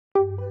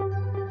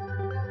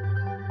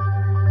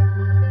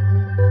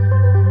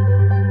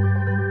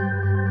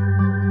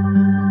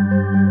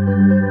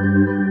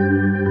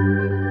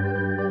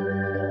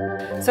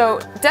So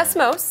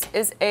Desmos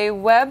is a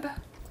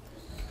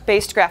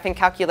web-based graphing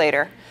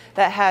calculator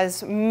that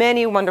has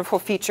many wonderful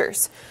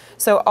features.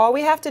 So all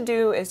we have to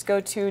do is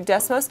go to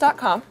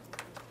desmos.com.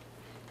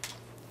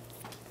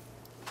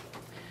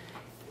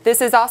 This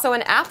is also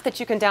an app that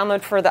you can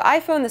download for the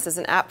iPhone. This is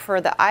an app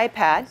for the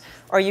iPad.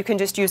 Or you can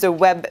just use a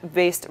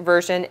web-based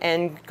version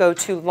and go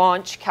to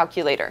Launch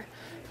Calculator.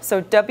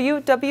 So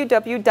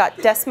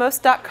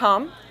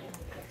www.desmos.com.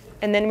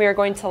 And then we are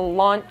going to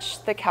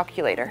launch the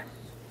calculator.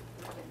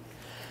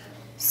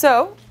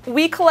 So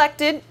we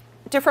collected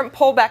different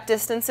pullback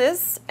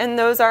distances. And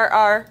those are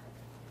our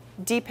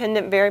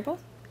independent variables,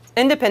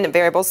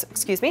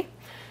 excuse me.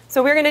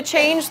 So we're going to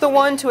change the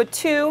 1 to a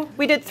 2.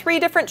 We did 3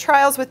 different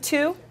trials with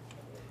 2.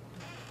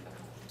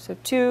 So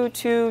 2,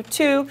 2,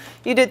 2.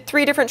 You did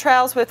 3 different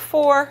trials with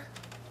 4.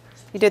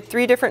 You did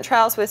 3 different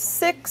trials with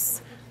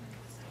 6.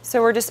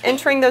 So we're just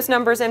entering those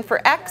numbers in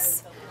for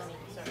x.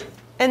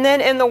 And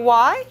then in the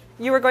y,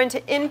 you are going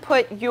to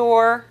input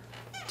your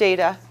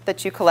data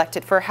that you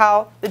collected for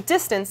how the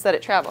distance that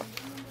it traveled.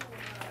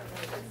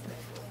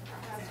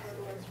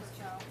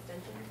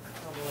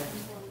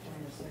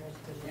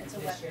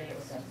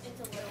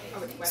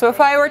 So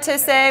if I were to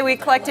say we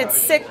collected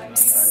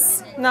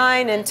 6,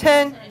 9, and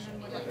 10,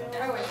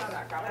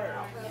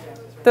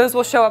 those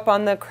will show up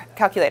on the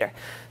calculator.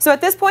 So at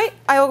this point,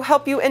 I will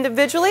help you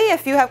individually.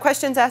 If you have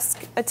questions,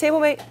 ask a table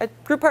mate, a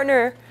group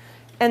partner.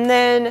 And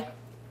then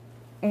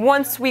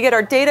once we get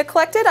our data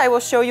collected, I will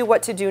show you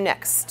what to do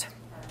next.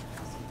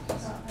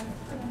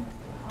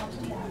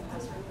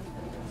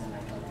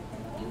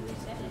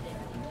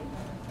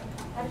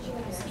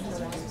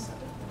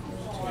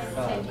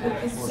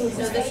 So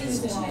this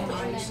is 2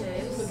 inches.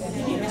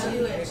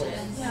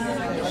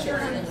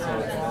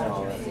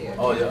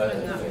 Oh, yeah.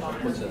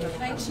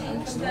 Can I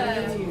change the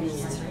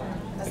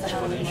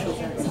Exponential.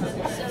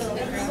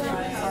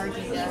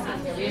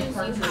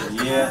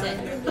 Yeah.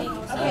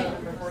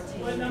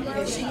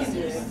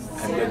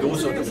 And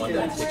those are the ones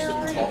that takes the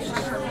cost.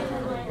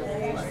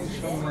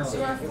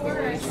 So our 4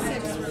 or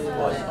 6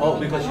 were Oh,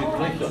 because you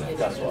clicked on it,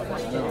 that's why.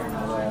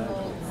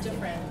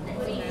 different.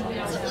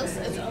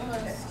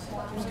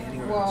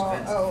 Well,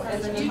 oh,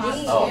 and then you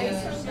Oh.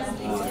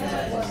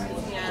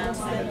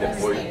 And the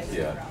point,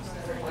 yeah.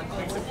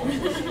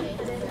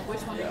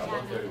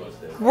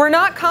 We're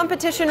not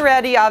competition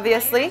ready,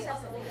 obviously.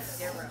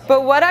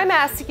 But what I'm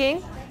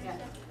asking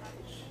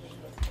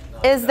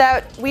is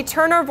that we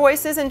turn our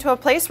voices into a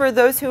place where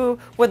those who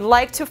would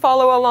like to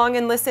follow along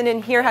and listen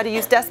and hear how to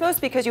use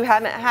Desmos because you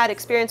haven't had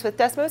experience with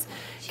Desmos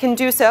can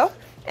do so.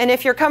 And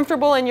if you're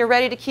comfortable and you're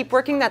ready to keep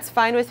working, that's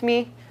fine with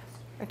me.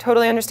 I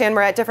totally understand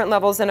we're at different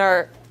levels in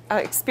our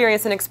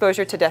experience and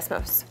exposure to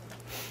Desmos.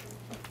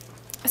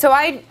 So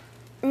I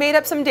made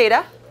up some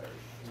data.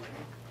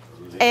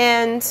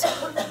 And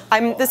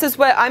this is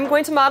what I'm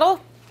going to model.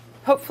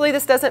 Hopefully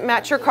this doesn't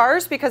match your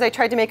cars because I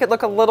tried to make it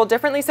look a little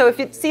differently. So if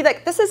you see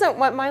that this isn't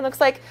what mine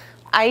looks like,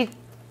 I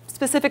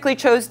specifically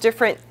chose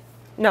different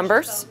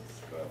numbers.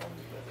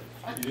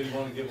 You didn't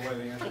want to give away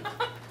the answer?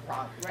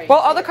 Well,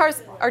 all the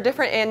cars are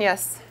different, and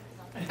yes,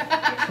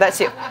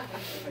 that's you.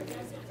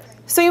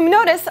 So you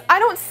notice I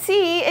don't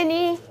see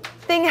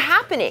anything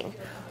happening.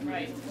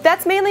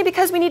 That's mainly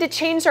because we need to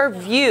change our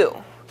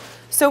view.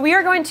 So we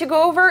are going to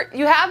go over,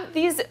 you have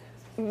these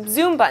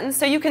zoom buttons,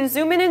 so you can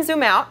zoom in and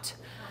zoom out.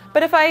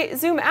 But if I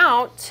zoom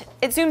out,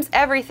 it zooms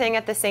everything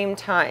at the same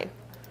time.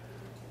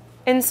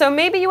 And so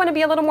maybe you want to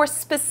be a little more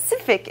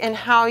specific in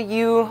how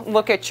you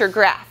look at your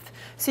graph.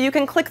 So you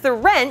can click the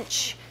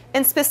wrench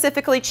and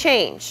specifically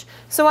change.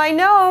 So I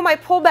know my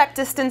pullback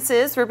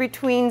distances were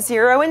between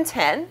 0 and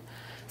 10.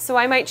 So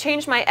I might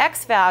change my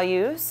x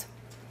values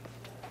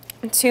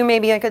to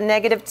maybe like a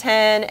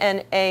 -10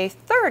 and a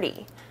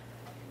 30.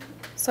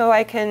 So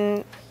I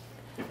can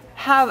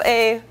have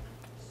a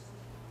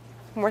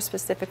more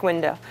specific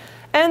window.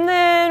 And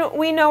then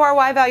we know our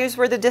y values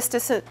were the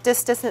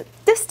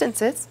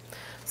distances.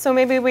 So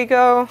maybe we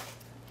go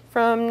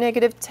from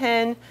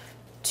 -10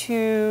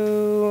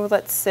 to,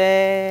 let's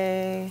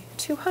say,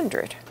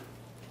 200.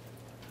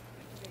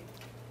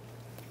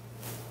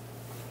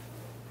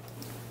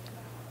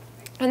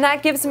 And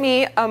that gives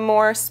me a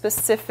more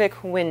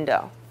specific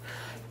window.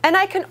 And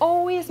I can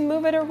always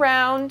move it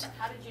around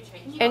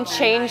and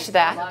change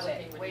that.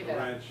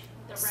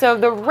 So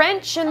the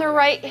wrench in the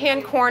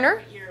right-hand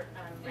corner.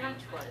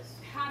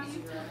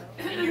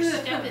 Your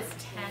step is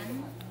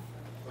 10.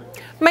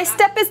 My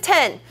step is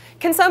 10.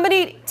 Can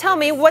somebody tell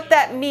me what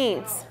that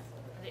means?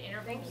 The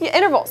intervals? Yeah,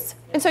 intervals.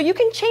 And so you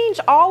can change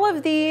all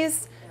of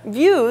these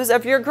views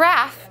of your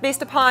graph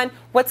based upon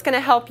what's going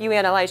to help you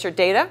analyze your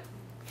data.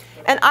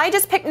 And I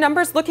just picked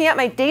numbers looking at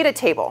my data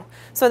table.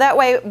 So that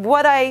way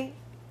what I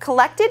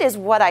collected is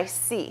what I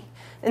see.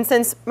 And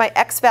since my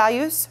x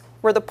values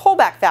were the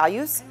pullback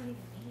values,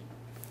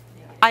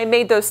 I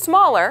made those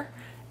smaller,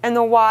 and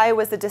the y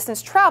was the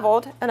distance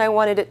traveled, and I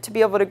wanted it to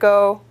be able to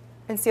go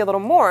and see a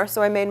little more,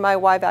 so I made my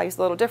y values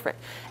a little different.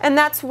 And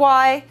that's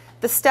why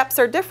the steps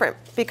are different,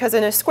 because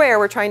in a square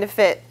we're trying to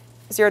fit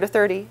 0 to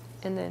 30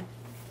 and then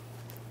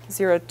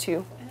 0 to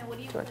 200. And then what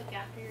do you click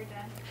after you're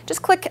done?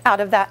 Just click out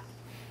of that,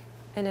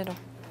 and it'll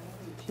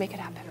make it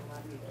happen.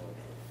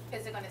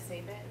 Is it going to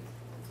save it?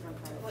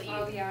 Well,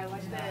 Oh, yeah, I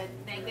like the that.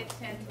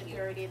 -10 to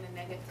 30 and the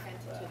 -10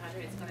 to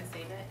 200, it's going to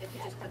save it if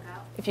you just click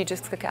out? If you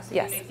just click out,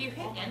 yes. If you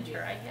hit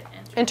enter, I hit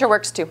enter. Enter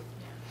works too.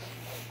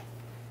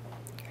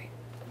 Great.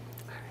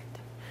 All right.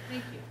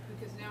 Thank you,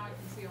 because now I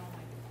can see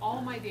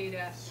all my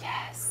data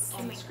Yes.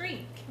 on the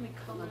screen. Can we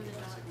color the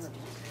dots?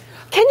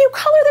 Can you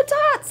color the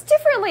dots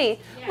differently?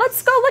 Yes.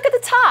 Let's go look at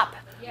the top.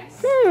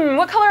 Yes.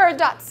 What color are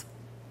dots?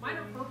 Mine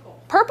are purple.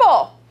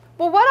 Purple.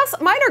 Well, what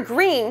else? Mine are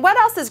green. What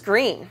else is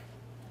green?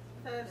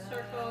 The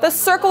circle. The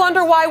circle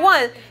under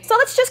Y1. So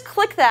let's just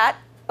click that.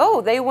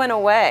 Oh, they went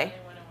away.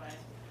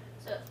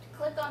 So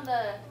click on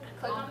the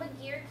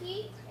gear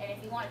key, and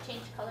if you want to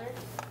change color,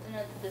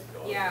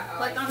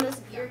 click on this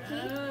gear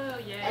key, Oh,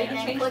 yeah. and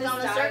then change click the on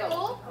the style.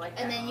 circle, I like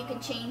and that. then you can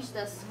change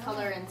this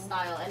color and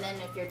style, and then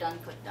if you're done,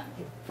 click done.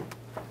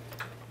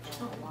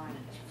 Oh,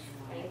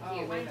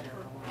 mine's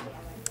purple.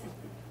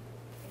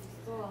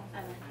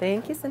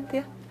 Thank you,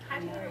 Cynthia.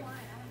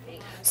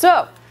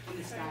 So,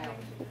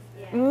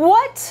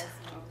 what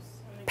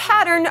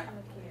pattern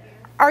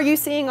are you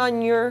seeing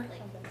on your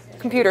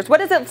computers? What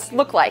does it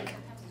look like?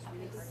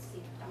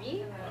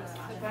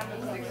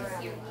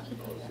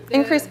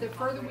 Increase. The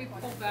further we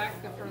pull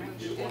back, the further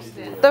the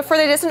distance. The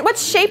further distant. What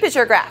shape is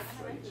your graph?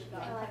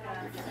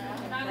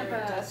 Kind of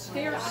a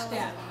stair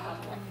step.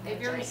 A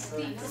very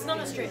steep. It's not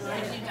a straight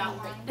line.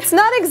 It's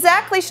not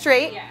exactly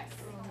straight. Yes.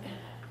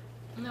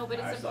 No, but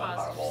it's a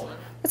positive.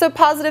 It's a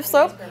positive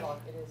slope.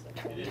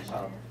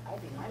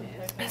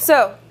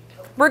 So,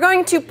 we're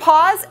going to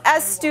pause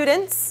as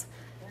students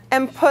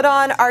and put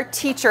on our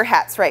teacher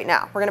hats right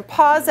now. We're going to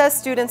pause as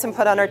students and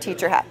put on our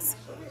teacher hats.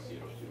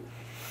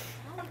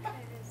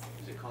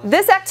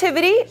 This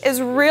activity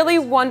is really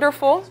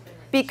wonderful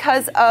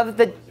because of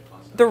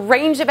the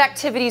range of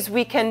activities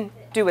we can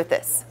do with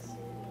this.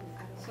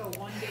 So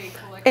one day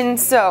collecting And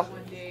so,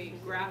 one day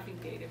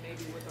graphing data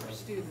maybe with our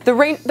students.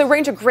 the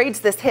range of grades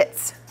this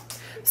hits.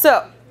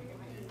 So,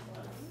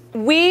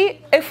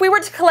 if we were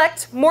to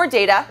collect more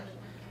data,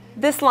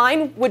 this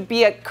line would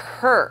be a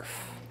curve.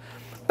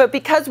 But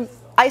because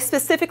I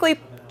specifically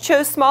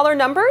chose smaller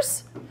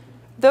numbers,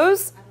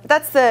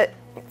 that's the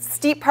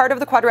steep part of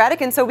the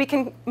quadratic, and so we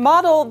can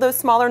model those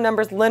smaller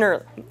numbers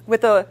linear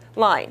with a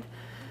line.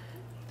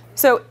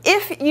 So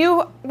if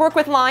you work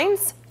with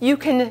lines, you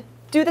can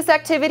do this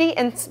activity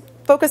and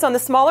focus on the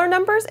smaller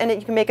numbers, and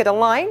you can make it a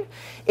line.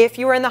 If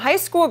you are in the high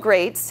school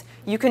grades,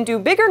 you can do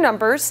bigger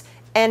numbers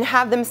and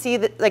have them see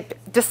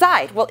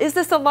decide, well, is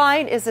this a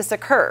line? Is this a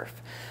curve?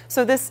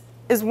 So this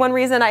is one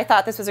reason I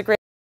thought this was a great.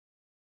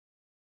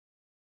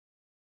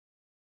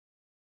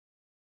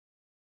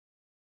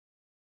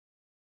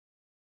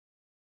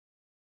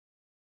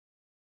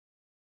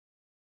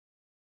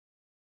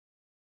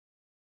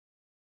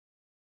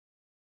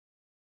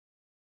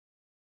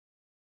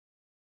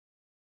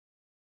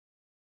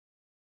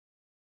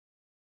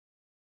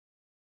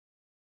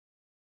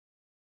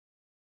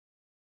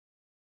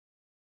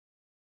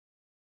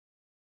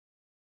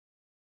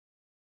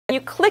 When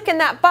you click in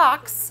that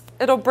box,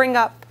 it'll bring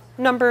up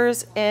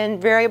numbers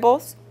and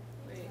variables.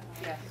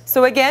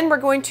 So again, we're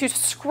going to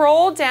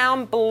scroll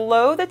down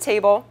below the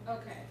table,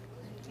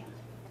 Okay.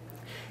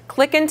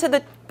 click into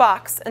the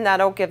box, and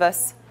that'll give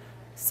us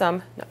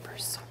some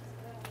numbers.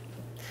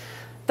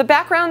 The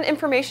background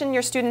information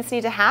your students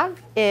need to have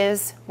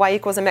is y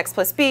equals mx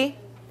plus b,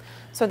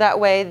 so that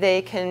way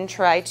they can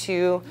try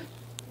to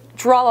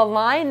draw a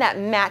line that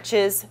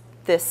matches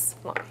this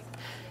line.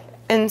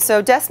 And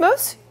so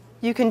Desmos,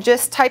 you can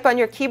just type on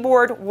your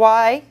keyboard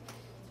y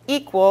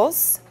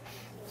equals,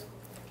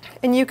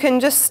 and you can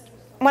just,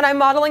 when I'm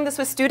modeling this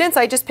with students,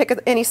 I just pick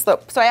any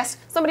slope. So I ask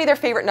somebody their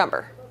favorite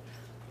number.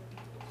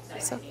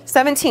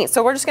 17.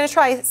 So we're just going to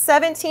try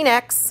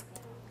 17x.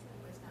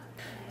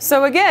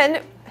 So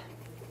again,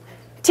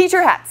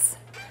 teacher hats.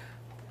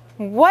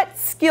 What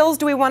skills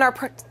do we want our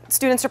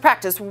students to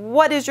practice?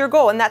 What is your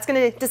goal? And that's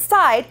going to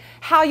decide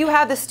how you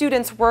have the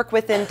students work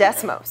within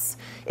Desmos.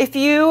 If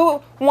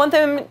you want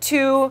them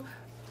to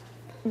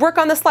work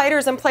on the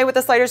sliders and play with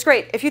the sliders,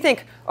 great. If you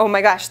think, oh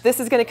my gosh, this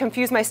is going to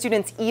confuse my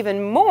students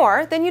even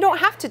more, then you don't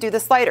have to do the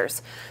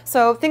sliders.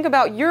 So think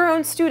about your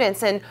own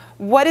students and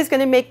what is going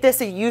to make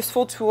this a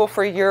useful tool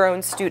for your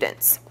own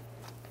students.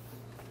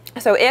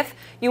 So if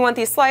you want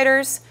these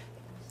sliders,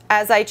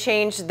 as I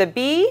change the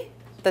b,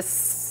 the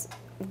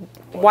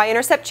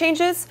y-intercept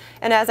changes,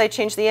 and as I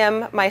change the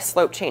m, my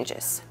slope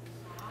changes.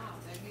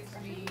 That gives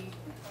me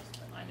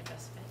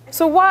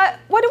So what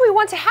do we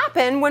want to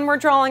happen when we're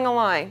drawing a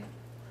line?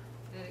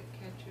 that it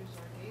catches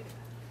our data.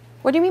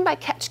 What do you mean by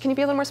catch? Can you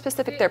be a little more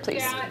specific there,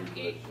 please?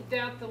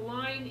 That the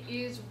line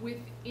is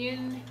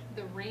within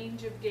the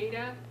range of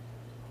data,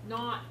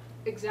 not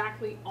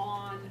exactly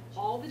on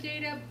all the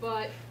data,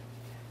 but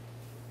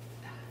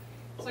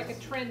it's like a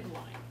trend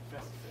line,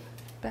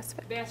 Best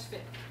fit. best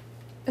fit.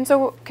 And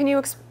so can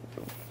you,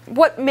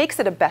 what makes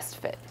it a best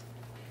fit?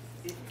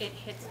 It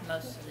hits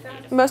most of the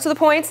data. Most of the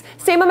points,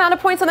 same amount of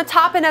points on the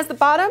top and as the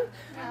bottom?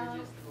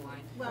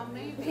 Well,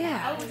 maybe.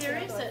 Yeah. Oh,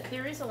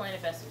 there is a line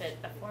of best fit,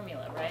 a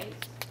formula, right?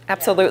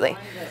 Absolutely.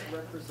 Line that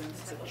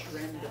represents the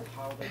trend of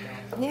how they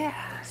got.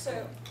 Yeah.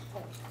 So,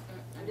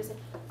 I'm just saying,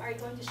 are you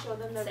going to show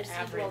them the It's the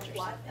average residual or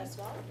plot something. as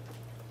well?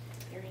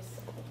 There is.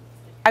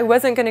 I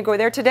wasn't going to go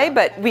there today,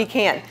 but we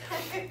can.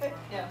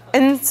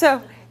 And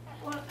so,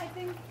 Well, I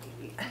think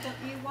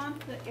you want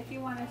the, if you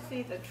want to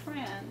see the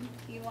trend,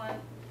 you want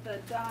the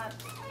dots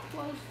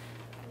close,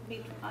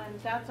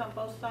 dots on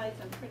both sides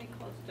and pretty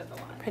close to the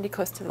line. pretty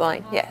close to the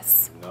line,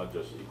 yes. Not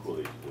just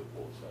equally to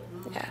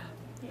both sides.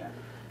 Yeah. Yeah.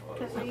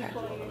 Because equally,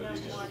 you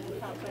don't want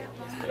to have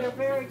it. They're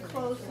very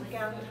close and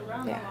gathered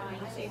around the Yeah. line,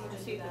 so you can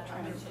see the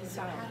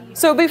trend.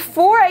 So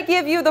before I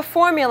give you the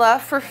formula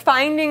for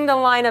finding the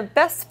line of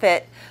best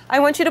fit, I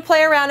want you to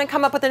play around and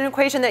come up with an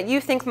equation that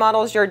you think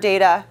models your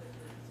data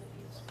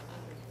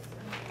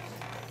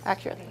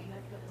accurately.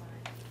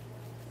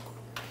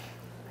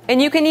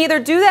 And you can either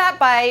do that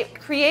by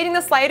creating the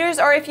sliders,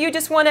 or if you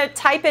just want to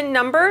type in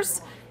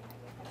numbers,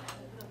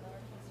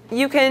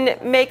 you can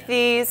make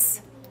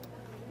these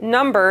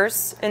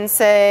numbers and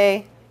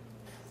say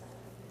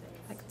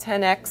like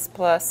 10x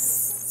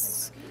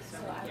plus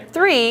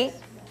 3,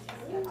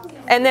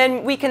 and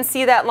then we can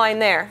see that line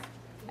there.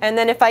 And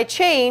then if I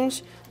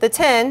change the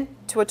 10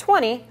 to a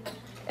 20,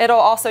 it'll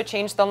also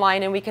change the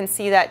line, and we can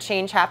see that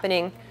change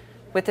happening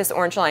with this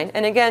orange line.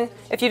 And again,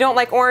 if you don't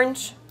like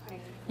orange,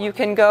 you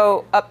can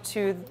go up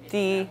to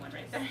the,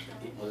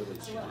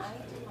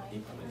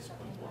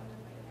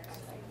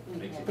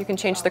 you can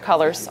change the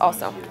colors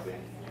also.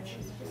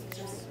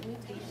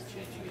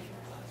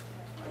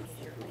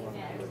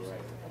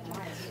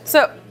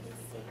 So,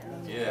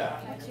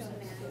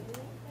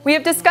 we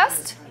have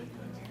discussed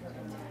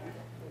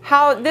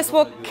how this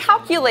will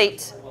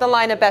calculate the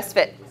line of best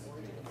fit.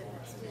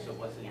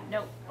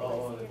 No.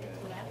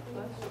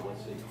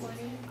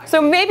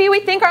 So maybe we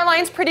think our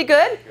line's pretty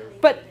good,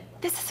 but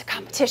this is a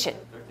competition.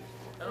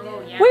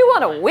 Oh, yeah. We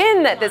want to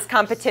win at this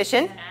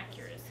competition.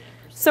 Accuracy.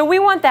 So we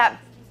want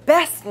that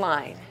best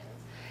line.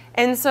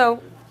 And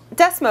so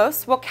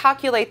Desmos will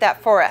calculate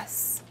that for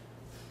us.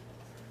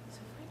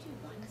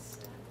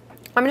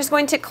 I'm just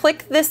going to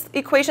click this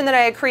equation that I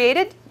had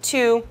created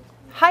to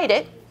hide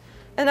it,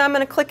 and I'm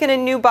going to click in a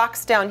new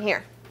box down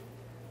here.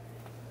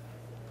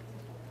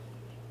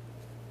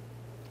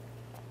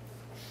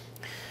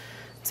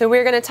 So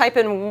we're going to type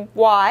in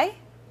y.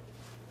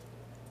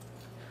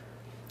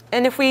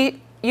 And if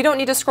you don't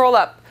need to scroll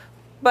up,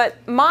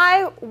 but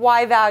my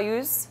y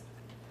values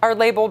are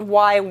labeled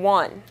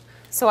y1.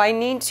 So I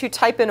need to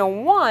type in a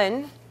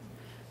 1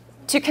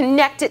 to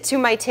connect it to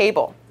my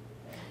table.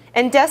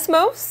 And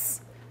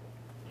Desmos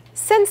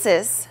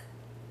senses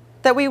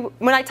that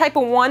when I type a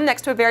 1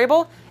 next to a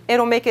variable,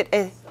 it'll make it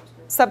a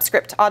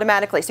subscript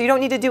automatically. So you don't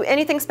need to do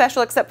anything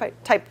special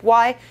except type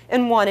y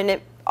and 1, and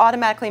it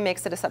automatically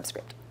makes it a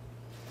subscript.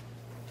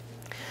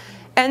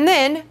 And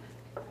then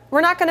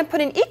we're not going to put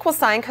an equal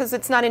sign because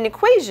it's not an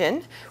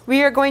equation.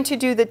 We are going to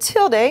do the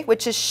tilde,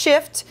 which is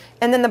shift,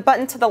 and then the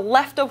button to the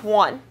left of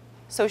 1.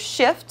 So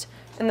shift,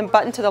 and the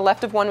button to the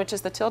left of 1, which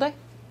is the tilde.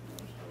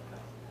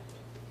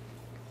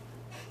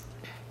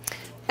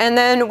 And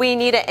then we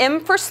need an M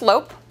for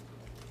slope.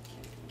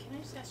 Can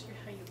I just ask you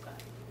how you got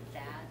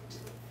that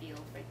field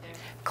right there?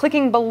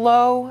 Clicking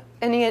below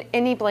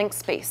any blank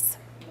space.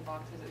 The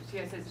boxes, she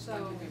says 1,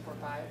 2, 3, 4,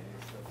 5.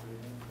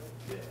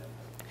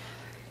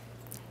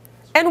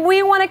 And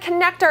we want to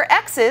connect our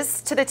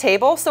x's to the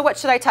table, so what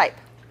should I type?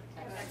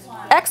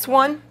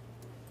 X1.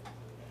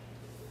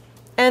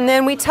 And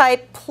then we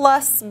type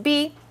plus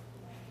b.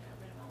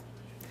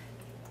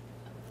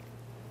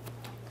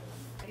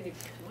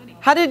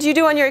 How did you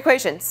do on your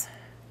equations?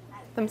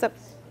 Thumbs up.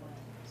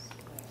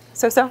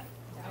 So-so?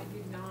 I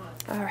did not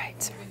All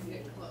right. even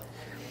get close.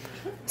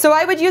 So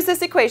I would use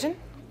this equation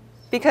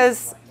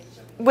because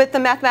with the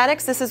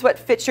mathematics, this is what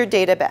fits your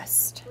data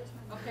best.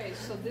 Okay,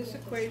 so this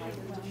equation,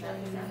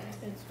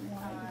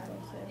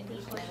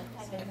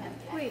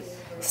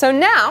 So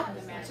now,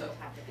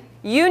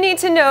 you need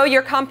to know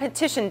your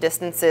competition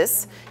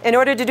distances in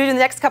order to do the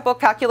next couple of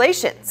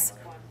calculations.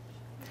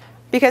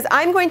 Because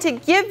I'm going to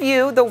give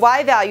you the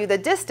y value, the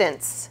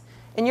distance,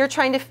 and you're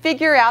trying to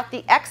figure out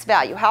the x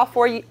value, how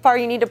far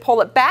you need to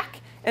pull it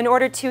back in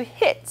order to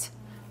hit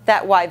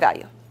that y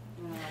value.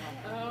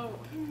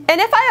 And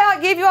if I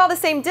gave you all the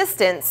same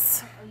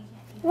distance,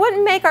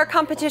 wouldn't make our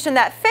competition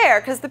that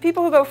fair, because the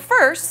people who go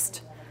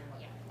first,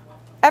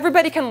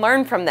 everybody can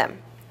learn from them.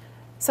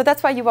 So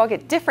that's why you all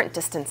get different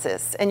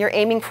distances, and you're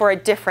aiming for a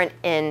different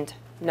end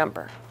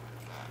number.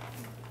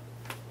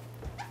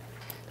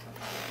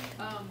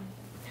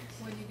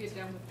 when you get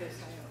done with this,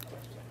 I have a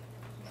question.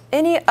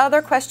 Any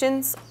other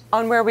questions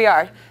on where we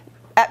are?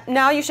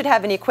 Now you should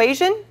have an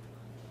equation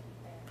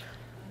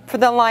for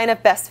the line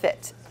of best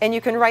fit, and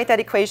you can write that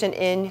equation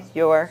on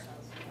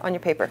your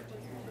paper.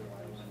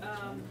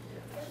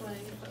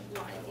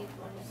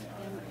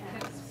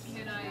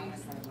 Can I,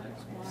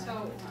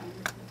 so,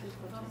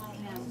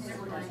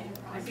 never mind.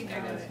 I think I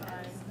got it.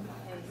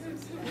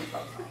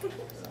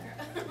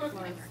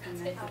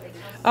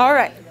 All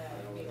right.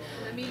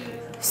 Let me,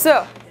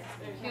 So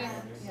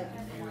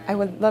I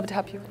would love to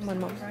help you.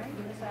 One moment.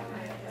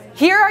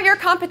 Here are your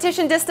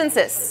competition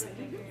distances.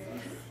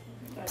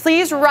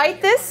 Please write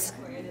this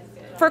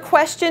for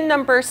question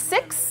number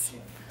 6.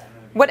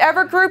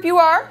 Whatever group you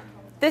are,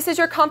 this is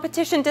your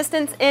competition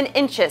distance in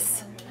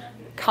inches.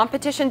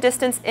 Competition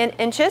distance in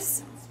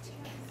inches.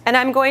 And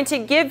I'm going to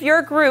give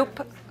your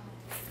group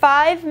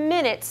 5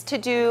 minutes to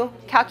do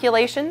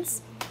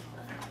calculations.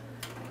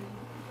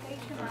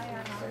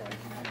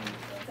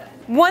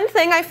 One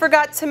thing I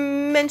forgot to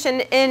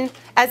mention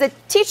as a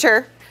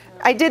teacher,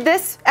 I did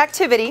this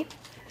activity,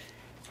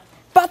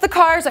 bought the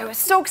cars, I was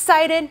so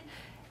excited,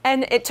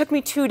 and it took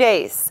me 2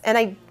 days.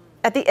 And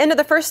at the end of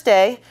the first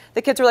day,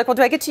 the kids were like, well,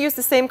 do I get to use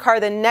the same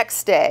car the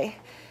next day?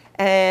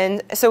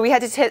 And so we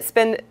had to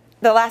spend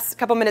the last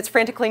couple minutes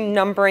frantically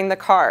numbering the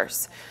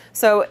cars.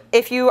 So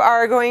if you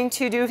are going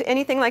to do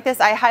anything like this,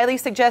 I highly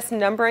suggest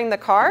numbering the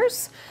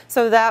cars,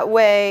 so that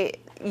way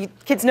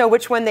kids know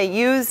which one they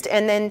used,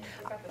 and then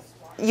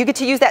you get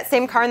to use that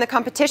same car in the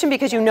competition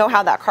because you know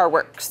how that car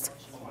works.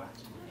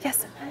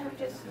 Yes?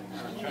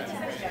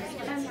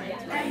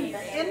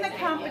 In the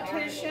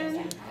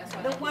competition,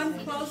 the one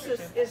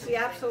closest is the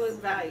absolute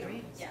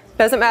value.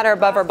 Doesn't matter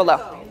above or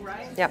below.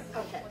 Right? Yep.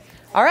 Okay.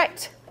 All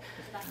right.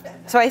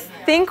 So I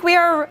think we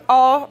are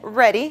all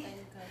ready.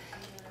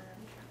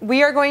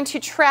 We are going to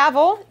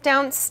travel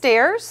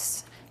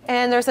downstairs,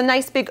 and there's a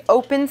nice big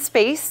open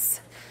space.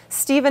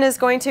 Stephen is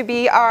going to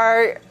be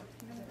our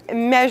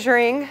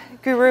measuring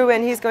guru,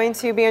 and he's going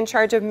to be in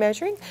charge of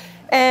measuring.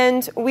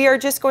 And we are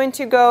just going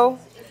to go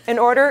in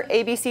order,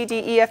 A, B, C, D,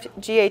 E, F,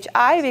 G, H,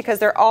 I, because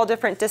they're all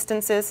different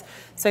distances.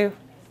 So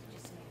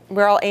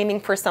we're all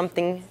aiming for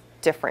something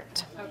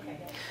different. Okay.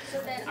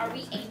 So then are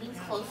we aiming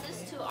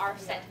closest to our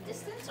set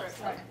distance or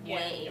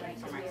way away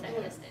from our set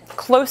distance?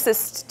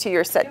 Closest to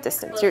your set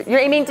distance. You're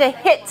aiming to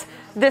hit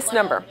this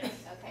number. Okay,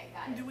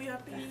 got it. Do we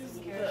have to use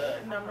the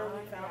number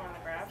we found on the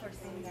graph, or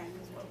can we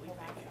use what we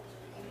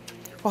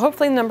found? Well,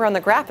 hopefully the number on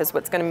the graph is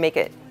what's going to make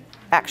it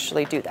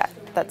actually do that.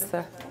 That's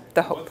the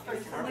hope.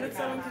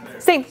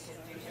 Same.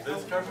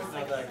 This carpet's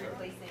not that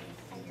good.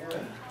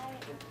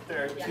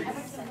 There are two.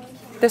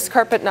 This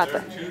carpet, not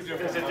There are two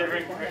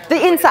different.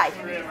 the inside.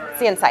 It's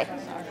the inside.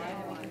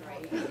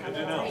 Good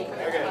to know.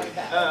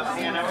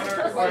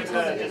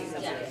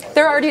 Okay.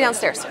 They're already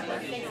downstairs.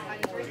 Thank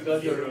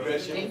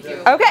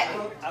Okay.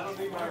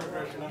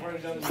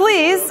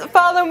 Please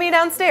follow me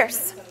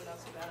downstairs.